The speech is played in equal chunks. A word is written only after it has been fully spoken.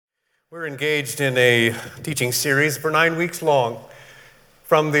We're engaged in a teaching series for 9 weeks long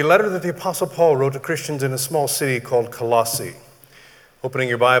from the letter that the Apostle Paul wrote to Christians in a small city called Colossae. Opening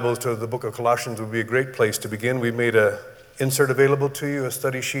your Bibles to the book of Colossians would be a great place to begin. We've made an insert available to you, a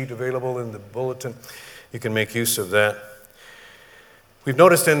study sheet available in the bulletin. You can make use of that. We've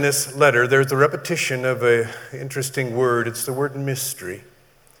noticed in this letter there's a repetition of an interesting word. It's the word mystery.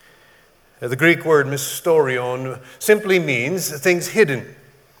 The Greek word mysterion simply means things hidden,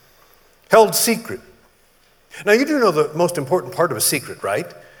 held secret. Now, you do know the most important part of a secret,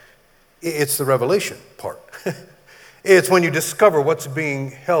 right? It's the revelation part. It's when you discover what's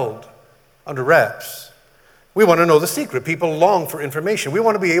being held under wraps. We want to know the secret. People long for information. We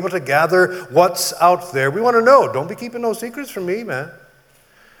want to be able to gather what's out there. We want to know. Don't be keeping no secrets from me, man.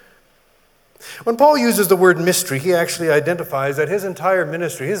 When Paul uses the word mystery, he actually identifies that his entire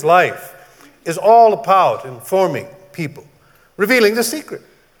ministry, his life, is all about informing people, revealing the secret.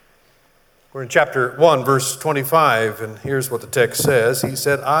 We're in chapter 1, verse 25, and here's what the text says. He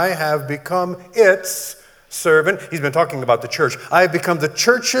said, I have become its servant. He's been talking about the church. I have become the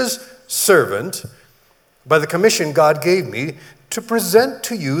church's servant by the commission God gave me to present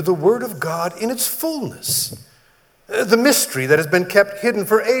to you the word of God in its fullness, the mystery that has been kept hidden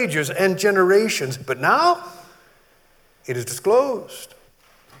for ages and generations. But now it is disclosed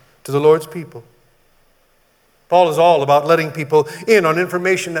to the Lord's people. Paul is all about letting people in on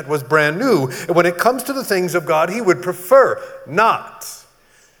information that was brand new. And when it comes to the things of God, he would prefer not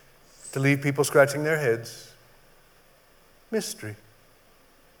to leave people scratching their heads. Mystery.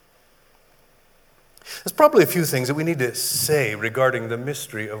 There's probably a few things that we need to say regarding the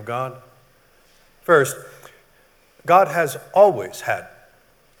mystery of God. First, God has always had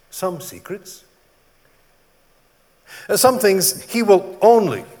some secrets. Some things he will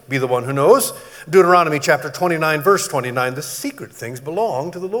only be the one who knows. Deuteronomy chapter 29, verse 29, the secret things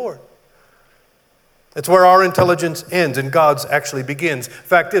belong to the Lord. It's where our intelligence ends and God's actually begins.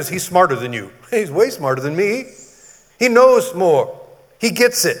 Fact is, he's smarter than you. He's way smarter than me. He knows more. He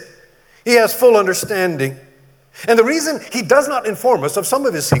gets it. He has full understanding. And the reason he does not inform us of some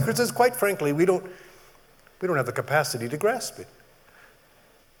of his secrets is, quite frankly, we don't have the capacity to grasp it.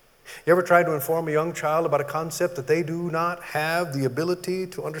 You ever tried to inform a young child about a concept that they do not have the ability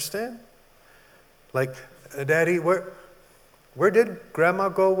to understand? Like, Daddy, where did Grandma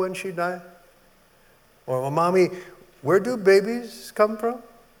go when she died? Or, Mommy, where do babies come from?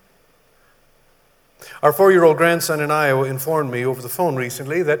 Our 4-year-old grandson in Iowa informed me over the phone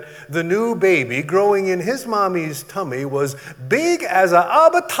recently that the new baby growing in his mommy's tummy was big as an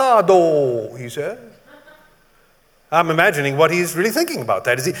avocado, he said. I'm imagining what he's really thinking about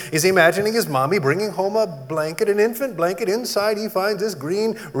that. Is he imagining his mommy bringing home a blanket, an infant blanket? Inside he finds this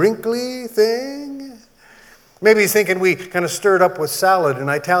green, wrinkly thing. Maybe he's thinking we kind of stirred up with salad and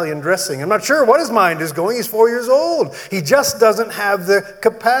Italian dressing. I'm not sure what his mind is going. He's 4 years old. He just doesn't have the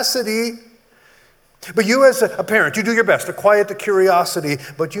capacity. But you as a parent, you do your best to quiet the curiosity,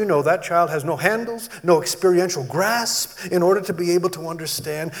 but you know that child has no handles, no experiential grasp in order to be able to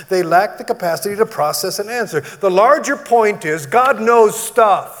understand. They lack the capacity to process and answer. The larger point is God knows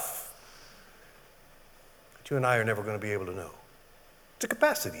stuff that you and I are never going to be able to know. It's a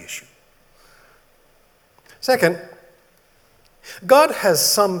capacity issue. Second, God has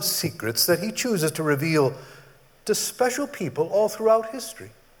some secrets that he chooses to reveal to special people all throughout history.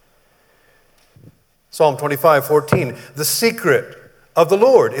 Psalm 25:14, the secret of the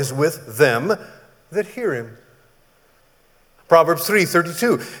Lord is with them that hear him. Proverbs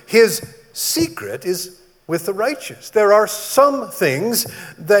 3:32, his secret is with the righteous. There are some things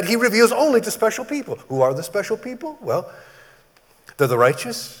that he reveals only to special people. Who are the special people? Well, they're the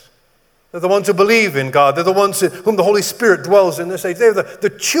righteous. They're the ones who believe in God. They're the ones whom the Holy Spirit dwells in this age. They're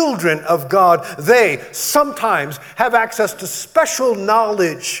the children of God. They sometimes have access to special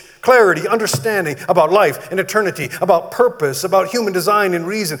knowledge, clarity, understanding about life and eternity, about purpose, about human design and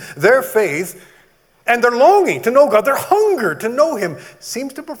reason. Their faith and their longing to know God, their hunger to know him,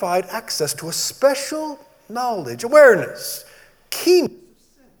 seems to provide access to a special knowledge, awareness, keenness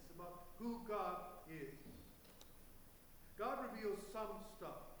of sense about who God is. God reveals some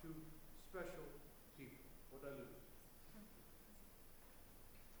stuff to special people. What did I lose?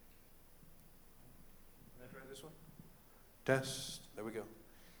 Can I try this one? Test. There we go.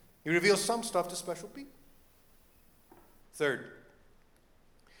 He reveals some stuff to special people. Third,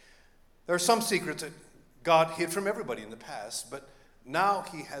 there are some secrets that God hid from everybody in the past, but now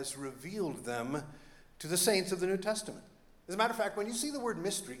he has revealed them to the saints of the New Testament. As a matter of fact, when you see the word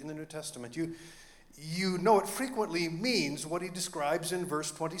mystery in the New Testament, you You know it frequently means what he describes in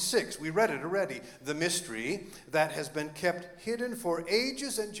verse 26. We read it already. The mystery that has been kept hidden for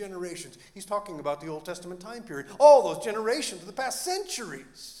ages and generations. He's talking about the Old Testament time period. All those generations, the past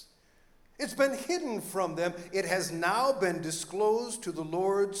centuries. It's been hidden from them. It has now been disclosed to the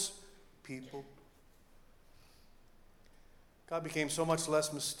Lord's people. God became so much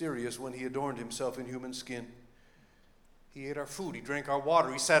less mysterious when he adorned himself in human skin. He ate our food. He drank our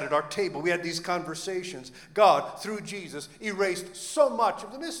water. He sat at our table. We had these conversations. God, through Jesus, erased so much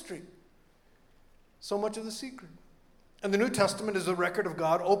of the mystery, so much of the secret. And the New Testament is a record of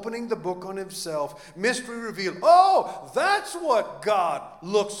God opening the book on himself. Mystery revealed. Oh, that's what God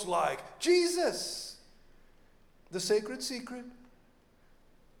looks like. Jesus, the sacred secret.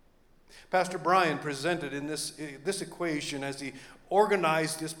 Pastor Brian presented in this equation as he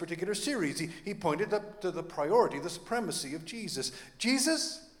organized this particular series. He pointed up to the priority, the supremacy of Jesus.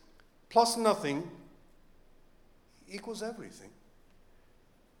 Jesus plus nothing equals everything.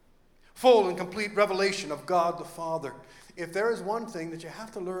 Full and complete revelation of God the Father. If there is one thing that you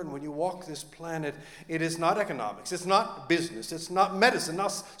have to learn when you walk this planet, it is not economics, it's not business, it's not medicine, not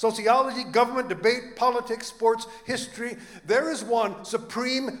sociology, government, debate, politics, sports, history. There is one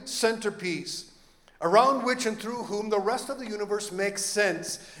supreme centerpiece around which and through whom the rest of the universe makes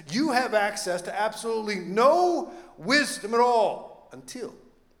sense. You have access to absolutely no wisdom at all until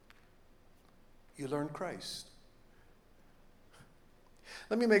you learn Christ.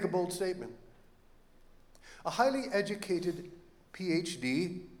 Let me make a bold statement. A highly educated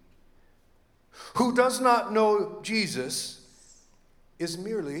PhD who does not know Jesus is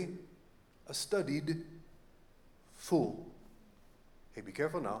merely a studied fool. Hey, be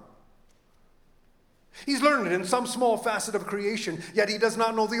careful now. He's learned it in some small facet of creation, yet he does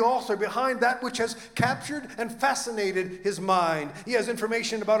not know the author behind that which has captured and fascinated his mind. He has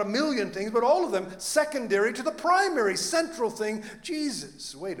information about a million things, but all of them secondary to the primary, central thing,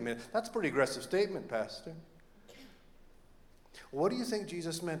 Jesus. Wait a minute, that's a pretty aggressive statement, Pastor. What do you think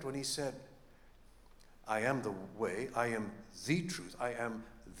Jesus meant when he said, I am the way, I am the truth, I am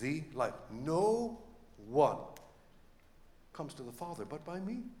the life. No one comes to the Father but by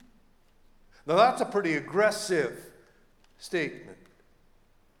me. Now that's a pretty aggressive statement.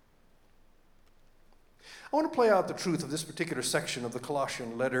 I want to play out the truth of this particular section of the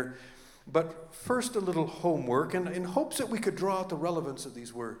Colossian letter, but first a little homework, and in hopes that we could draw out the relevance of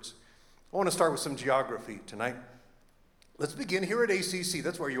these words. I want to start with some geography tonight. Let's begin here at ACC.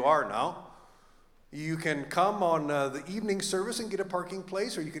 That's where you are now. You can come on the evening service and get a parking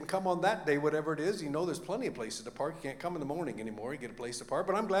place, or you can come on that day, whatever it is. You know there's plenty of places to park. You can't come in the morning anymore. You get a place to park.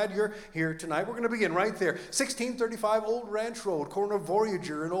 But I'm glad you're here tonight. We're going to begin right there. 1635 Old Ranch Road, corner of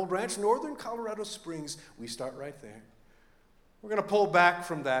Voyager and Old Ranch, northern Colorado Springs. We start right there. We're going to pull back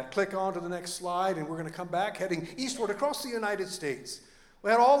from that, click on to the next slide, and we're going to come back heading eastward across the United States. We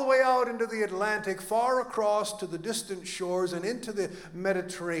head all the way out into the Atlantic, far across to the distant shores and into the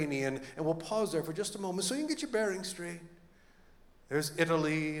Mediterranean. And we'll pause there for just a moment so you can get your bearings straight. There's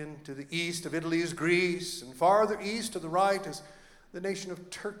Italy, and to the east of Italy is Greece, and farther east to the right is the nation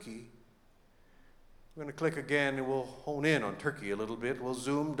of Turkey. We're going to click again and we'll hone in on Turkey a little bit. We'll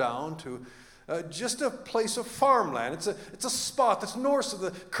zoom down to just a place of farmland. It's a spot that's north of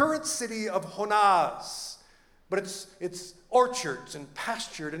the current city of Honaz. But it's orchards and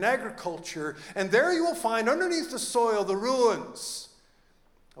pastured and agriculture. And there you will find underneath the soil the ruins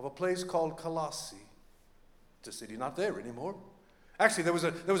of a place called Colossae. It's a city not there anymore. Actually, there was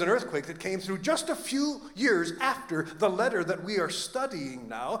an earthquake that came through just a few years after the letter that we are studying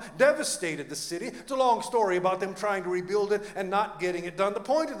now, devastated the city. It's a long story about them trying to rebuild it and not getting it done. The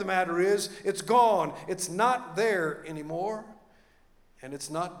point of the matter is, it's gone. It's not there anymore, and it's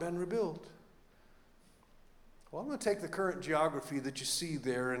not been rebuilt. Well, I'm going to take the current geography that you see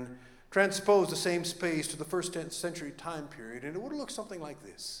there and transpose the same space to the first century time period, and it would look something like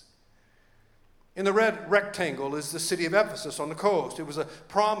this. In the red rectangle is the city of Ephesus on the coast. It was a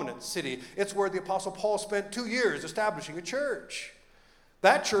prominent city. It's where the Apostle Paul spent 2 years establishing a church.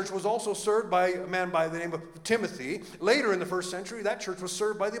 That church was also served by a man by the name of Timothy. Later in the first century, that church was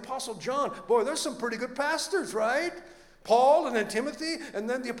served by the Apostle John. Boy, there's some pretty good pastors, right? Paul and then Timothy and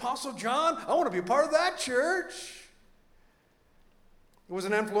then the Apostle John. I want to be a part of that church. It was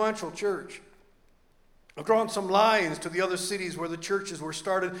an influential church. I've drawn some lines to the other cities where the churches were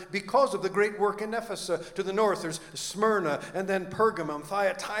started because of the great work in Ephesus. To the north, there's Smyrna, and then Pergamum,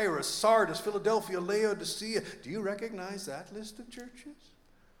 Thyatira, Sardis, Philadelphia, Laodicea. Do you recognize that list of churches?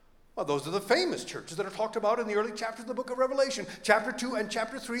 Well, those are the famous churches that are talked about in the early chapters of the book of Revelation. Chapter 2 and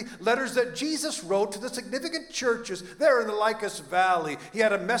chapter 3, letters that Jesus wrote to the significant churches there in the Lycus Valley. He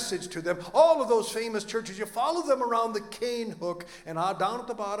had a message to them. All of those famous churches, you follow them around the cane hook, and down at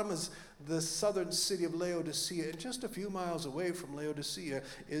the bottom is the southern city of Laodicea. And just a few miles away from Laodicea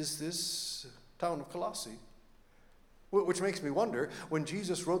is this town of Colossae. Which makes me wonder, when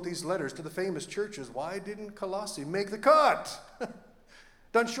Jesus wrote these letters to the famous churches, why didn't Colossae make the cut?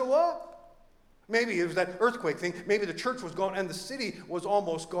 Doesn't show up. Maybe it was that earthquake thing. Maybe the church was gone and the city was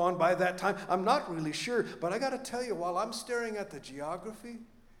almost gone by that time. I'm not really sure. But I got to tell you, while I'm staring at the geography,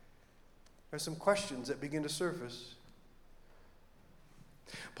 there's some questions that begin to surface.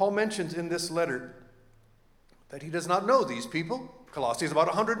 Paul mentions in this letter that he does not know these people. Colossae is about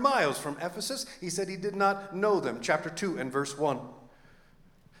 100 miles from Ephesus. He said he did not know them. Chapter 2 and verse 1.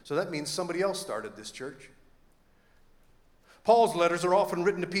 So that means somebody else started this church. Paul's letters are often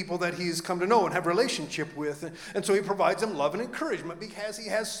written to people that he's come to know and have relationship with. And so he provides them love and encouragement because he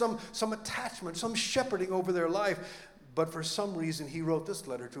has some attachment, some shepherding over their life. But for some reason, he wrote this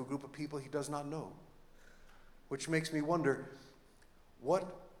letter to a group of people he does not know. Which makes me wonder, what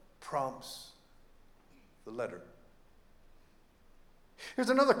prompts the letter?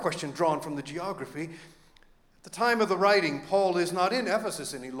 Here's another question drawn from the geography. At the time of the writing, Paul is not in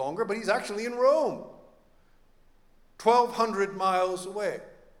Ephesus any longer, but he's actually in Rome. 1,200 miles away.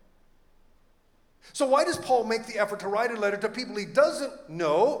 So why does Paul make the effort to write a letter to people he doesn't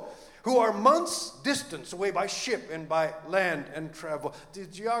know, who are months' distance away by ship and by land and travel? The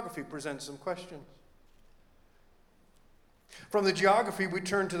geography presents some questions. From the geography, we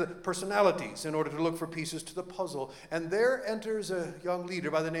turn to the personalities in order to look for pieces to the puzzle. And there enters a young leader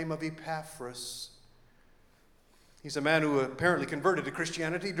by the name of Epaphras. He's a man who apparently converted to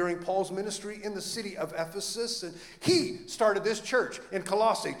Christianity during Paul's ministry in the city of Ephesus. And he started this church in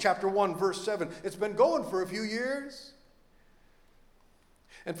Colossae, chapter 1, verse 7. It's been going for a few years.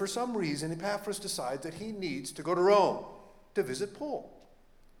 And for some reason, Epaphras decides that he needs to go to Rome to visit Paul,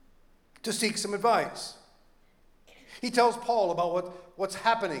 to seek some advice. He tells Paul about what's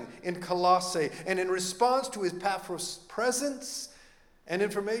happening in Colossae. And in response to Epaphras' presence and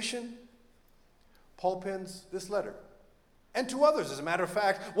information, Paul pens this letter, and to others, as a matter of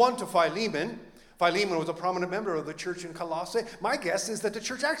fact, one to Philemon. Philemon was a prominent member of the church in Colossae. My guess is that the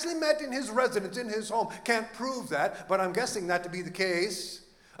church actually met in his residence, in his home. Can't prove that, but I'm guessing that to be the case.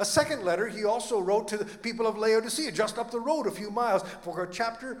 A second letter he also wrote to the people of Laodicea, just up the road a few miles. For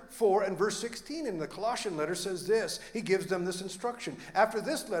chapter 4 and verse 16 in the Colossian letter says this. He gives them this instruction. After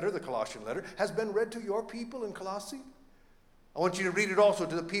this letter, the Colossian letter, has been read to your people in Colossae, I want you to read it also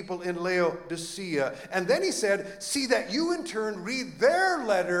to the people in Laodicea. And then he said, see that you in turn read their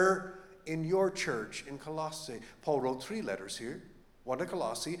letter in your church in Colossae. Paul wrote 3 letters here. One to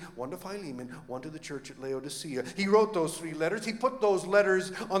Colossae, one to Philemon, one to the church at Laodicea. He wrote those 3 letters. He put those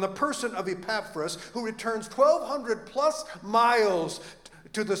letters on the person of Epaphras, who returns 1,200 plus miles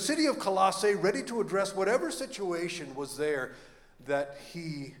to the city of Colossae, ready to address whatever situation was there that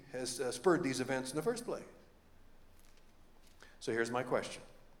he has spurred these events in the first place. So here's my question.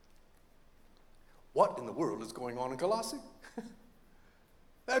 What in the world is going on in Colossae?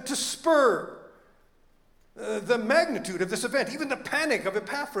 To spur the magnitude of this event, even the panic of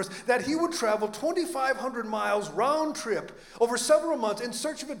Epaphras, that he would travel 2,500 miles round trip over several months in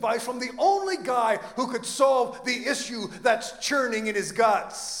search of advice from the only guy who could solve the issue that's churning in his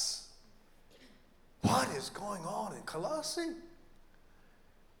guts. What is going on in Colossae?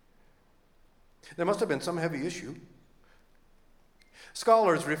 There must have been some heavy issue.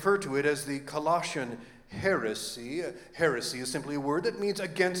 Scholars refer to it as the Colossian heresy. Heresy is simply a word that means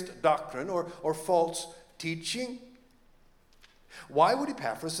against doctrine or false teaching. Why would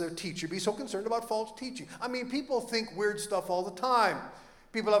Epaphras, a teacher, be so concerned about false teaching? I mean, people think weird stuff all the time.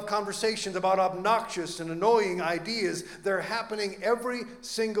 People have conversations about obnoxious and annoying ideas. They're happening every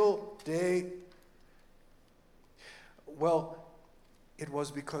single day. Well, it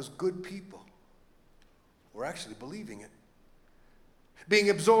was because good people were actually believing it,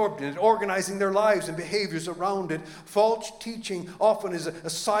 being absorbed in it, organizing their lives and behaviors around it. False teaching often is a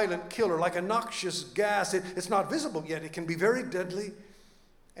silent killer, like a noxious gas. It's not visible yet. It can be very deadly.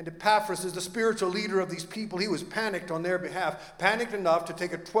 And Epaphras is the spiritual leader of these people. He was panicked on their behalf, panicked enough to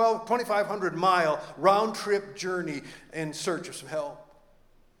take a 2,500-mile round-trip journey in search of some help.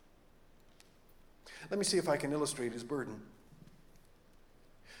 Let me see if I can illustrate his burden.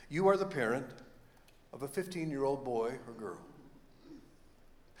 You are the parent of a 15-year-old boy or girl.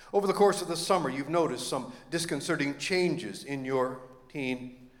 Over the course of the summer, you've noticed some disconcerting changes in your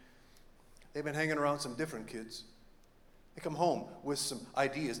teen. They've been hanging around some different kids. They come home with some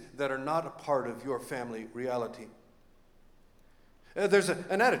ideas that are not a part of your family reality. There's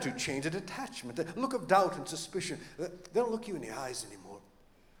an attitude change, a detachment, a look of doubt and suspicion. They don't look you in the eyes anymore.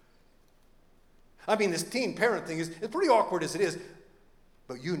 I mean, this teen parent thing is pretty awkward as it is,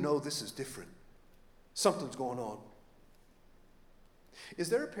 but you know this is different. Something's going on. Is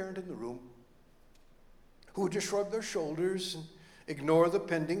there a parent in the room who would just shrug their shoulders and ignore the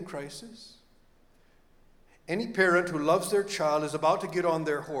pending crisis? Any parent who loves their child is about to get on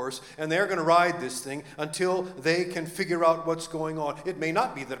their horse, and they're going to ride this thing until they can figure out what's going on. It may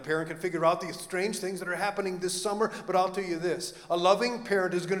not be that a parent can figure out these strange things that are happening this summer, but I'll tell you this. A loving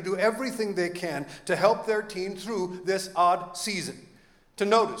parent is going to do everything they can to help their teen through this odd season. To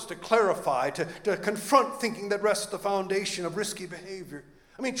notice, to clarify, to confront thinking that rests at the foundation of risky behavior.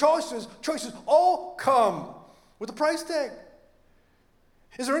 I mean, choices all come with a price tag.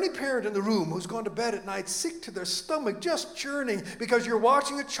 Is there any parent in the room who's gone to bed at night sick to their stomach, just churning because you're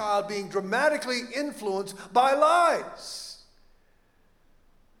watching a child being dramatically influenced by lies?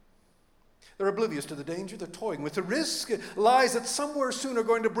 They're oblivious to the danger. They're toying with the risk. Lies that somewhere soon are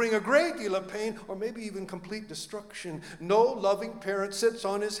going to bring a great deal of pain or maybe even complete destruction. No loving parent sits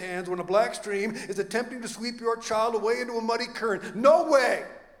on his hands when a black stream is attempting to sweep your child away into a muddy current. No way!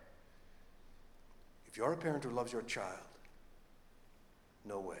 If you're a parent who loves your child,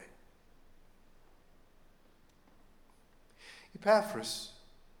 no way. Epaphras,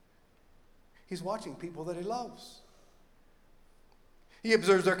 he's watching people that he loves. He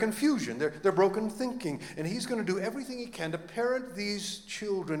observes their confusion, their broken thinking, and he's going to do everything he can to parent these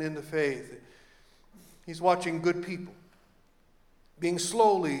children in the faith. He's watching good people being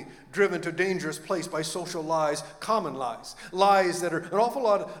slowly driven to a dangerous place by social lies, common lies, lies that an awful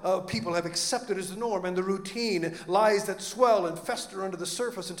lot of people have accepted as the norm and the routine, lies that swell and fester under the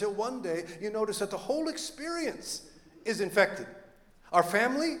surface until one day you notice that the whole experience is infected. Our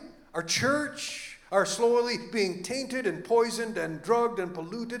family, our church, are slowly being tainted and poisoned and drugged and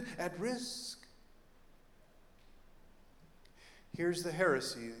polluted at risk. Here's the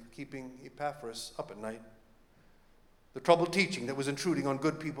heresy keeping Epaphras up at night. The troubled teaching that was intruding on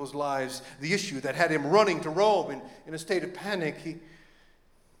good people's lives, the issue that had him running to Rome in a state of panic.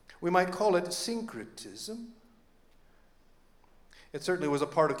 We might call it syncretism. It certainly was a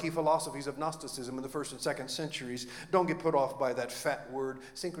part of key philosophies of Gnosticism in the 1st and 2nd centuries. Don't get put off by that fat word.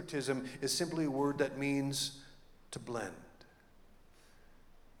 Syncretism is simply a word that means to blend.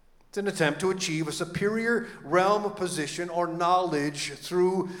 It's an attempt to achieve a superior realm of position or knowledge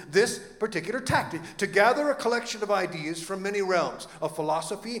through this particular tactic, to gather a collection of ideas from many realms of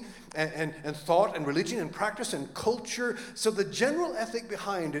philosophy and thought and religion and practice and culture. So the general ethic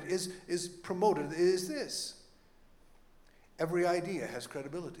behind it is promoted, is this. Every idea has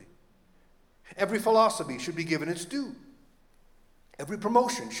credibility. Every philosophy should be given its due. Every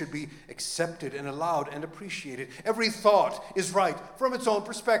promotion should be accepted and allowed and appreciated. Every thought is right from its own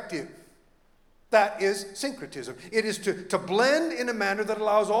perspective. That is syncretism. It is to blend in a manner that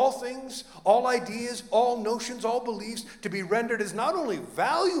allows all things, all ideas, all notions, all beliefs to be rendered as not only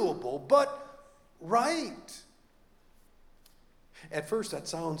valuable, but right. At first, that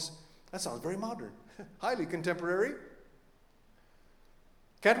sounds very modern, highly contemporary.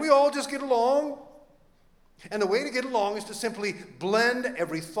 Can't we all just get along? And the way to get along is to simply blend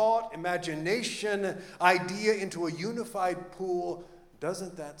every thought, imagination, idea into a unified pool.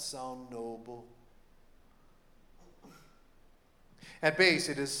 Doesn't that sound noble? At base,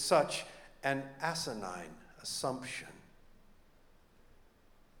 it is such an asinine assumption.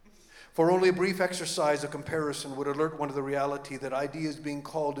 For only a brief exercise of comparison would alert one to the reality that ideas being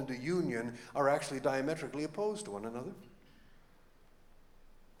called into union are actually diametrically opposed to one another.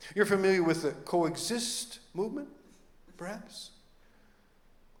 You're familiar with the coexist movement, perhaps?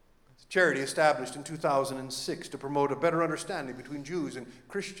 It's a charity established in 2006 to promote a better understanding between Jews and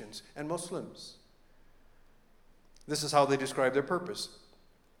Christians and Muslims. This is how they describe their purpose.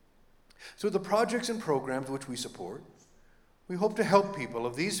 Through the projects and programs which we support, we hope to help people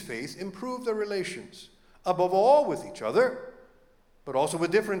of these faiths improve their relations, above all with each other, but also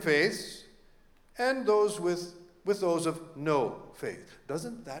with different faiths, and those with those of no faith.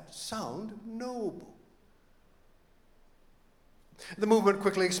 Doesn't that sound noble? The movement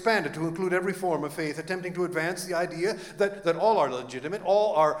quickly expanded to include every form of faith, attempting to advance the idea that all are legitimate,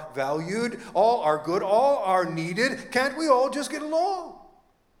 all are valued, all are good, all are needed. Can't we all just get along?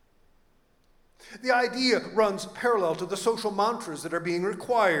 The idea runs parallel to the social mantras that are being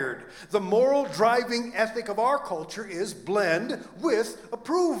required. The moral driving ethic of our culture is blend with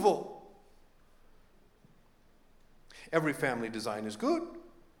approval. Every family design is good.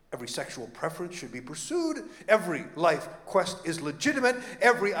 Every sexual preference should be pursued. Every life quest is legitimate.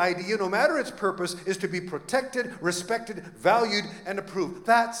 Every idea, no matter its purpose, is to be protected, respected, valued, and approved.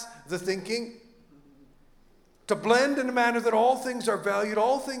 That's the thinking. To blend in a manner that all things are valued,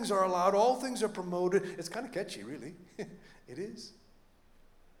 all things are allowed, all things are promoted. It's kind of catchy, really. It is.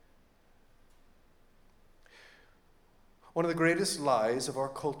 One of the greatest lies of our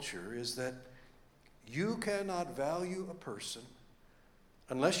culture is that you cannot value a person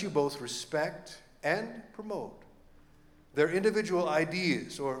unless you both respect and promote their individual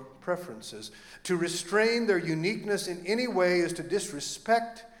ideas or preferences. To restrain their uniqueness in any way is to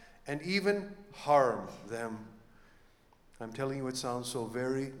disrespect and even harm them. I'm telling you, it sounds so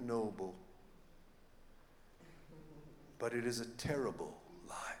very noble, but it is a terrible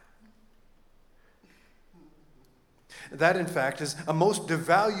lie. That, in fact, is a most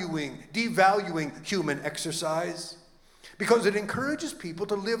devaluing human exercise, because it encourages people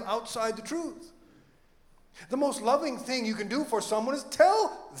to live outside the truth. The most loving thing you can do for someone is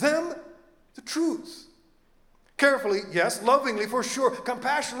tell them the truth. Carefully, yes. Lovingly, for sure.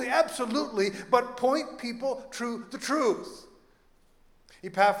 Compassionately, absolutely. But point people to the truth.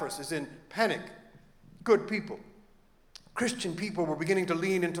 Epaphras is in panic. Good people. Christian people were beginning to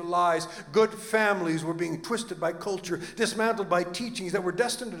lean into lies. Good families were being twisted by culture, dismantled by teachings that were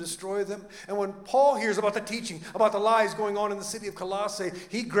destined to destroy them. And when Paul hears about the teaching, about the lies going on in the city of Colossae,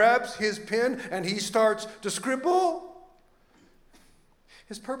 he grabs his pen and he starts to scribble.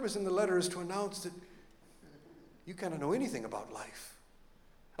 His purpose in the letter is to announce that you cannot know anything about life,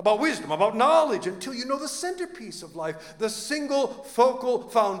 about wisdom, about knowledge, until you know the centerpiece of life, the single focal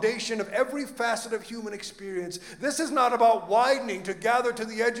foundation of every facet of human experience. This is not about widening to gather to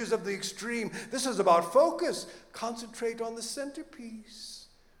the edges of the extreme. This is about focus. Concentrate on the centerpiece.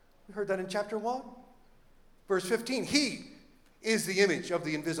 We heard that in chapter 1. Verse 15, he is the image of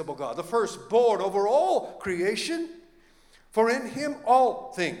the invisible God, the firstborn over all creation. For in him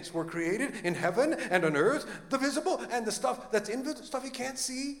all things were created, in heaven and on earth, the visible and the stuff that's invisible, stuff you can't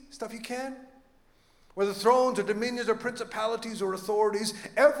see, stuff you can. Whether thrones or dominions or principalities or authorities,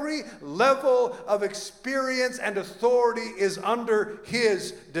 every level of experience and authority is under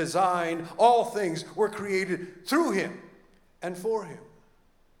his design. All things were created through him and for him.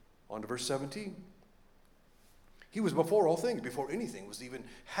 On to verse 17. He was before all things, before anything was even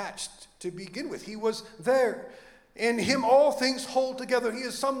hatched to begin with. He was there. In him all things hold together. He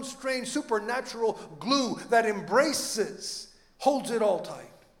is some strange supernatural glue that holds it all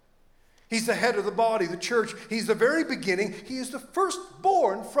tight. He's the head of the body, the church. He's the very beginning. He is the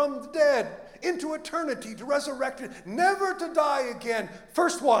firstborn from the dead into eternity, to resurrected, never to die again.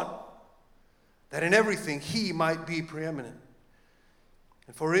 First one, that in everything he might be preeminent.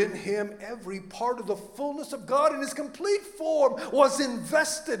 And for in him every part of the fullness of God in his complete form was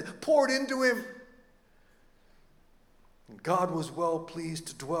invested, poured into him. God was well pleased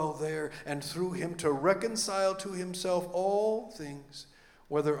to dwell there, and through him to reconcile to himself all things,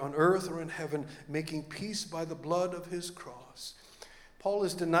 whether on earth or in heaven, making peace by the blood of his cross. Paul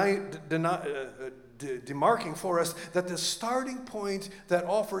is demarking for us that the starting point that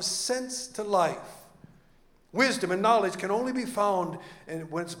offers sense to life, wisdom and knowledge, can only be found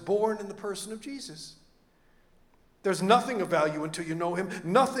when it's born in the person of Jesus. There's nothing of value until you know him.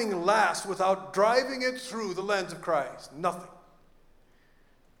 Nothing lasts without driving it through the lens of Christ. Nothing.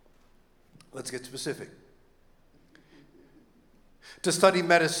 Let's get specific. To study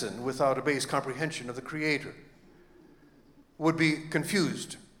medicine without a base comprehension of the Creator would be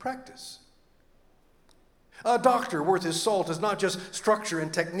confused practice. A doctor worth his salt is not just structure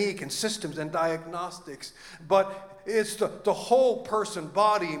and technique and systems and diagnostics, but it's the whole person,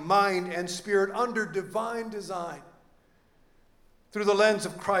 body, mind, and spirit under divine design. Through the lens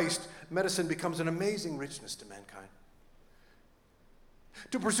of Christ, medicine becomes an amazing richness to mankind.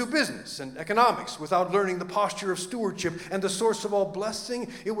 To pursue business and economics without learning the posture of stewardship and the source of all blessing,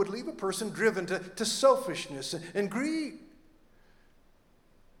 it would leave a person driven to selfishness and greed.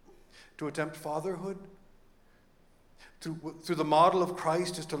 To attempt fatherhood through the model of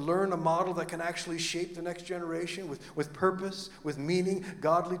Christ is to learn a model that can actually shape the next generation with purpose, with meaning,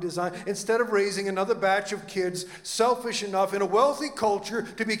 godly design, instead of raising another batch of kids selfish enough in a wealthy culture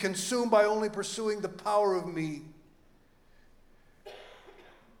to be consumed by only pursuing the power of me.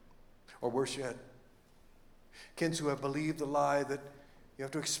 Or worse yet, kids who have believed the lie that you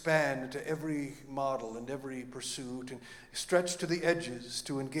have to expand into every model and every pursuit and stretch to the edges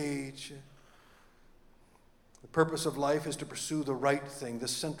to engage. The purpose of life is to pursue the right thing, the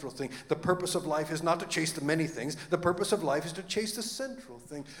central thing. The purpose of life is not to chase the many things. The purpose of life is to chase the central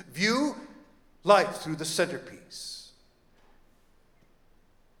thing. View life through the centerpiece.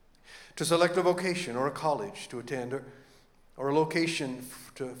 to select a vocation or a college to attend, or a location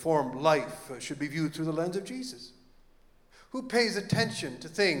to form life should be viewed through the lens of Jesus? Who pays attention to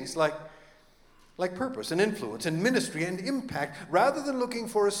things like purpose and influence and ministry and impact, rather than looking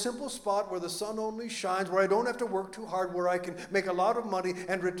for a simple spot where the sun only shines, where I don't have to work too hard, where I can make a lot of money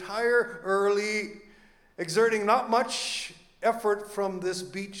and retire early, exerting not much effort from this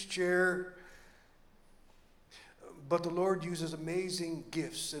beach chair? But the Lord uses amazing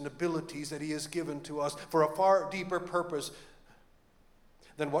gifts and abilities that He has given to us for a far deeper purpose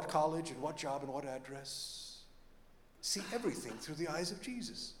than what college and what job and what address. See everything through the eyes of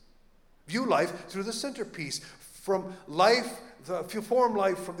Jesus. View life through the centerpiece. From life, if you form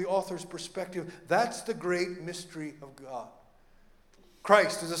life from the author's perspective, that's the great mystery of God.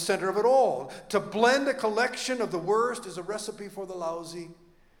 Christ is the center of it all. To blend a collection of the worst is a recipe for the lousy.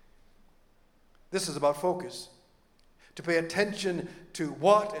 This is about focus. To pay attention to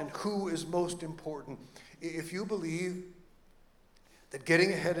what and who is most important. If you believe that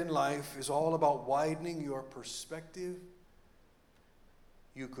getting ahead in life is all about widening your perspective,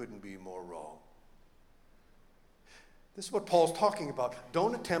 you couldn't be more wrong. This is what Paul's talking about.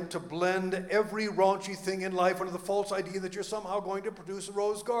 Don't attempt to blend every raunchy thing in life under the false idea that you're somehow going to produce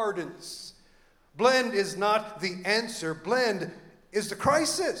rose gardens. Blend is not the answer. Blend is the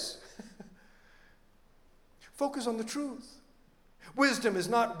crisis. Focus on the truth. Wisdom is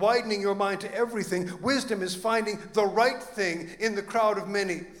not widening your mind to everything. Wisdom is finding the right thing in the crowd of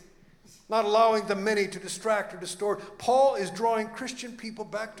many, not allowing the many to distract or distort. Paul is drawing Christian people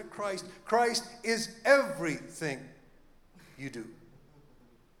back to Christ. Christ is everything you do.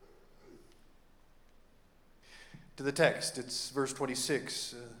 To the text, it's verse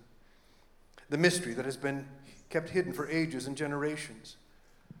 26. The mystery that has been kept hidden for ages and generations,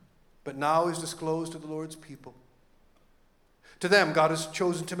 but now is disclosed to the Lord's people. To them, God has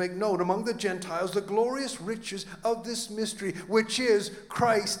chosen to make known among the Gentiles the glorious riches of this mystery, which is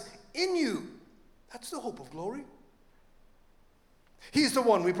Christ in you. That's the hope of glory. He's the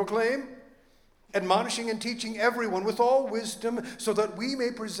one we proclaim, admonishing and teaching everyone with all wisdom, so that we may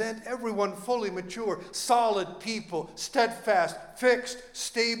present everyone fully mature, solid people, steadfast, fixed,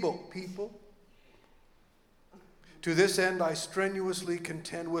 stable people. To this end, I strenuously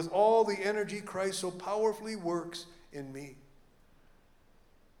contend with all the energy Christ so powerfully works in me.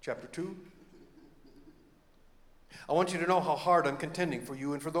 Chapter 2. I want you to know how hard I'm contending for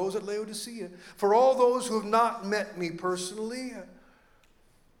you and for those at Laodicea, for all those who have not met me personally.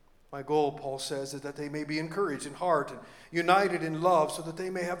 My goal, Paul says, is that they may be encouraged in heart and united in love, so that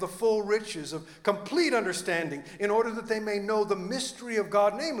they may have the full riches of complete understanding, in order that they may know the mystery of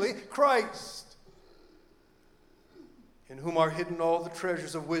God, namely Christ, in whom are hidden all the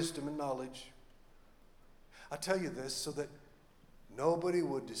treasures of wisdom and knowledge. I tell you this so that nobody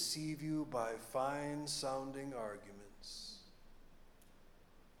would deceive you by fine-sounding arguments.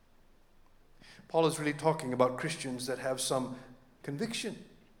 Paul is really talking about Christians that have some conviction.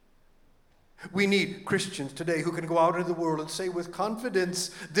 We need Christians today who can go out into the world and say with confidence,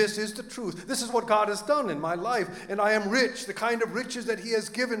 this is the truth. This is what God has done in my life, and I am rich, the kind of riches that He has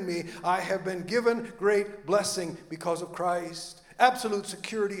given me. I have been given great blessing because of Christ. Absolute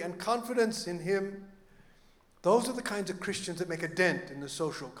security and confidence in Him. Those are the kinds of Christians that make a dent in the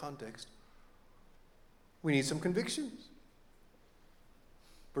social context. We need some convictions.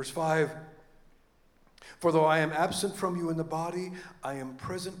 Verse 5. For though I am absent from you in the body, I am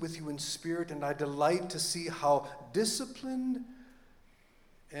present with you in spirit, and I delight to see how disciplined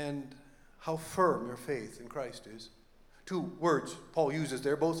and how firm your faith in Christ is. Two words Paul uses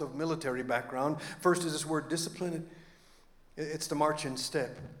there, both of military background. First is this word discipline. It's the march in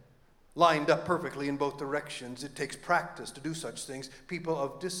step, lined up perfectly in both directions. It takes practice to do such things. People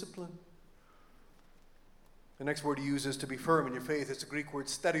of discipline. The next word he uses to be firm in your faith is the Greek word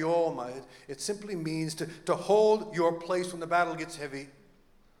stadioma. It simply means to hold your place when the battle gets heavy.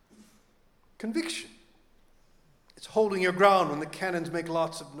 Conviction. It's holding your ground when the cannons make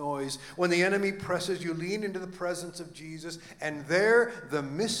lots of noise. When the enemy presses, you lean into the presence of Jesus, and there the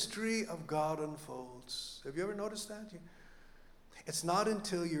mystery of God unfolds. Have you ever noticed that? It's not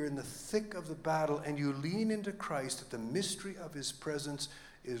until you're in the thick of the battle and you lean into Christ that the mystery of His presence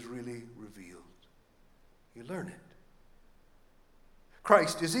is really revealed. You learn it.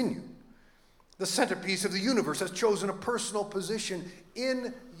 Christ is in you. The centerpiece of the universe has chosen a personal position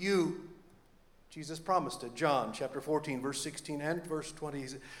in you. Jesus promised it. John chapter 14, verse 16 and verse 20. He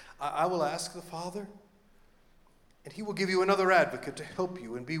said, I will ask the Father, and He will give you another advocate to help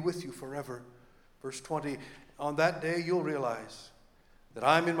you and be with you forever. Verse 20, on that day you'll realize that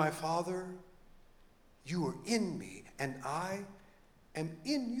I'm in my Father, you are in me, and I am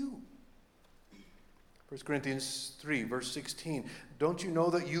in you. 1 Corinthians 3, verse 16. Don't you know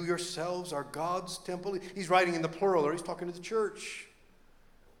that you yourselves are God's temple? He's writing in the plural, or he's talking to the church.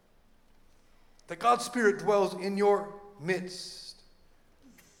 That God's Spirit dwells in your midst.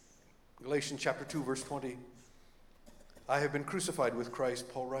 Galatians chapter 2, verse 20. I have been crucified with Christ,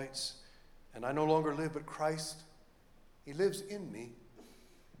 Paul writes, and I no longer live, but Christ, he lives in me.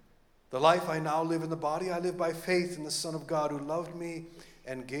 The life I now live in the body, I live by faith in the Son of God who loved me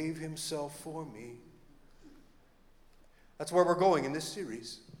and gave himself for me. That's where we're going in this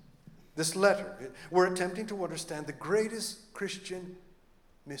series, this letter. We're attempting to understand the greatest Christian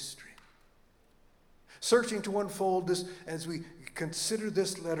mystery. Searching to unfold this as we consider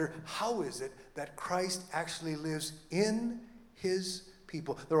this letter, how is it that Christ actually lives in his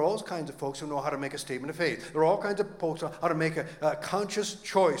people? There are all kinds of folks who know how to make a statement of faith. There are all kinds of folks who know how to make a conscious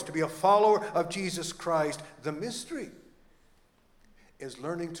choice to be a follower of Jesus Christ. The mystery is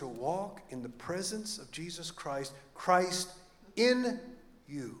learning to walk in the presence of Jesus Christ, Christ in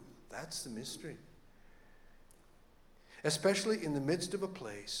you. That's the mystery. Especially in the midst of a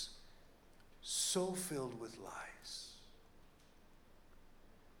place so filled with lies.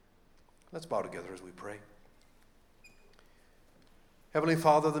 Let's bow together as we pray. Heavenly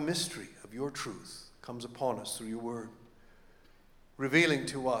Father, the mystery of your truth comes upon us through your word, revealing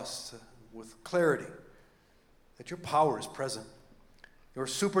to us with clarity that your power is present. Your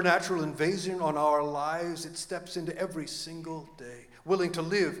supernatural invasion on our lives, it steps into every single day, willing to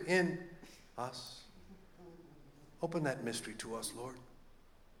live in us. Open that mystery to us, Lord.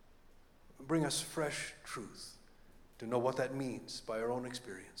 Bring us fresh truth to know what that means by our own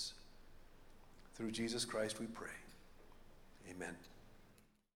experience. Through Jesus Christ we pray. Amen.